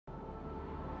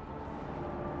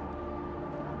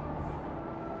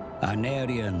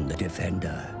Anarion the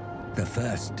Defender, the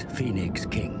first Phoenix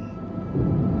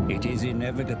King. It is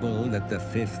inevitable that the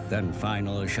fifth and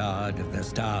final shard of the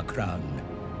Star Crown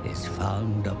is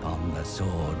found upon the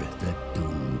sword that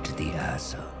doomed the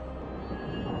Asso.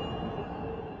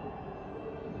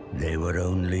 They were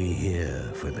only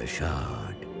here for the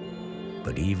shard,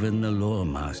 but even the Lore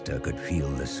Master could feel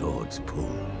the sword's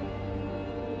pull.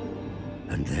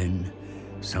 And then,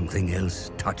 something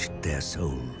else touched their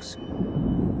souls.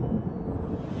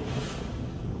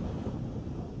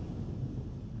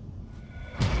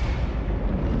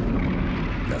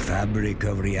 The fabric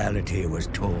of reality was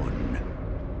torn.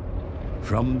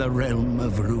 From the realm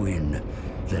of ruin,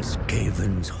 the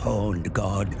Skaven's horned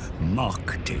god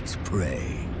mocked its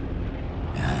prey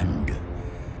and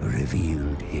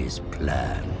revealed his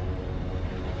plan.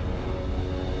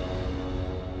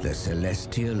 The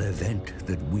celestial event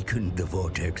that weakened the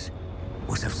Vortex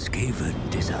was of Skaven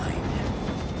design.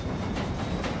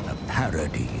 A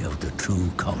parody of the true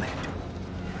comet.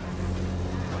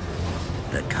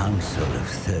 The Council of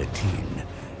 13,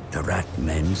 the Rat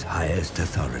Men's highest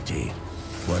authority,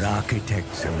 were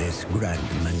architects of this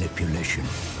grand manipulation.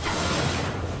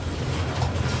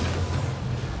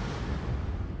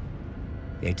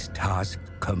 Its task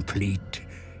complete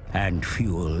and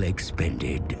fuel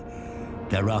expended,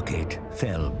 the rocket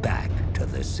fell back to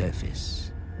the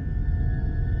surface.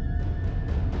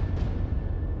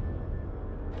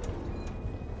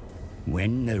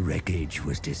 When the wreckage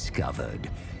was discovered,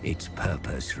 its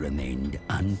purpose remained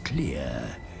unclear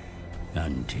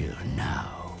until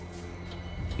now.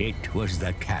 It was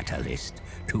the catalyst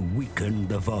to weaken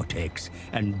the Vortex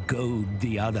and goad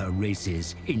the other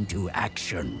races into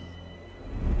action.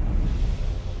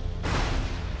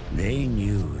 They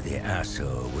knew the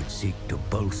Asso would seek to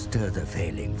bolster the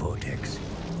failing Vortex,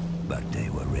 but they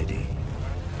were ready.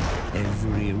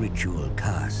 Every ritual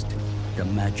cast, the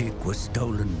magic was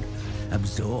stolen,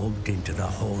 absorbed into the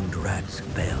Horned Rat's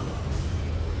bell.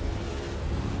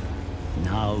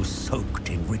 Now soaked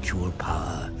in ritual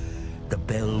power, the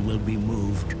bell will be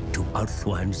moved to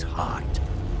Ulthuan's heart.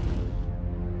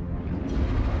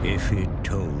 If it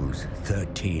tolls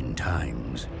 13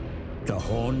 times, the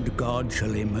Horned God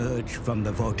shall emerge from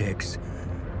the Vortex,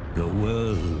 the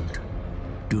world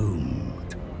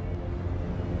doomed.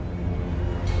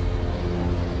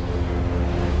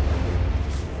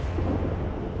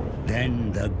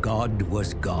 Then the god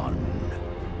was gone,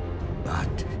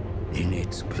 but in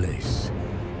its place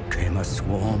came a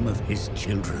swarm of his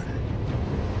children.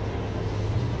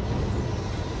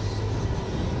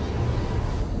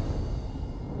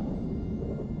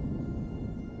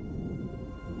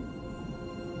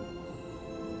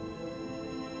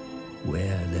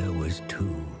 Where there was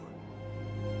two,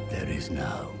 there is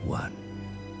now one.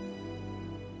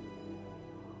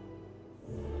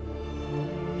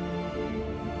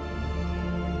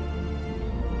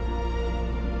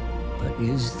 But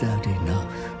is that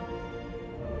enough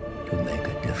to make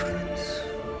a difference?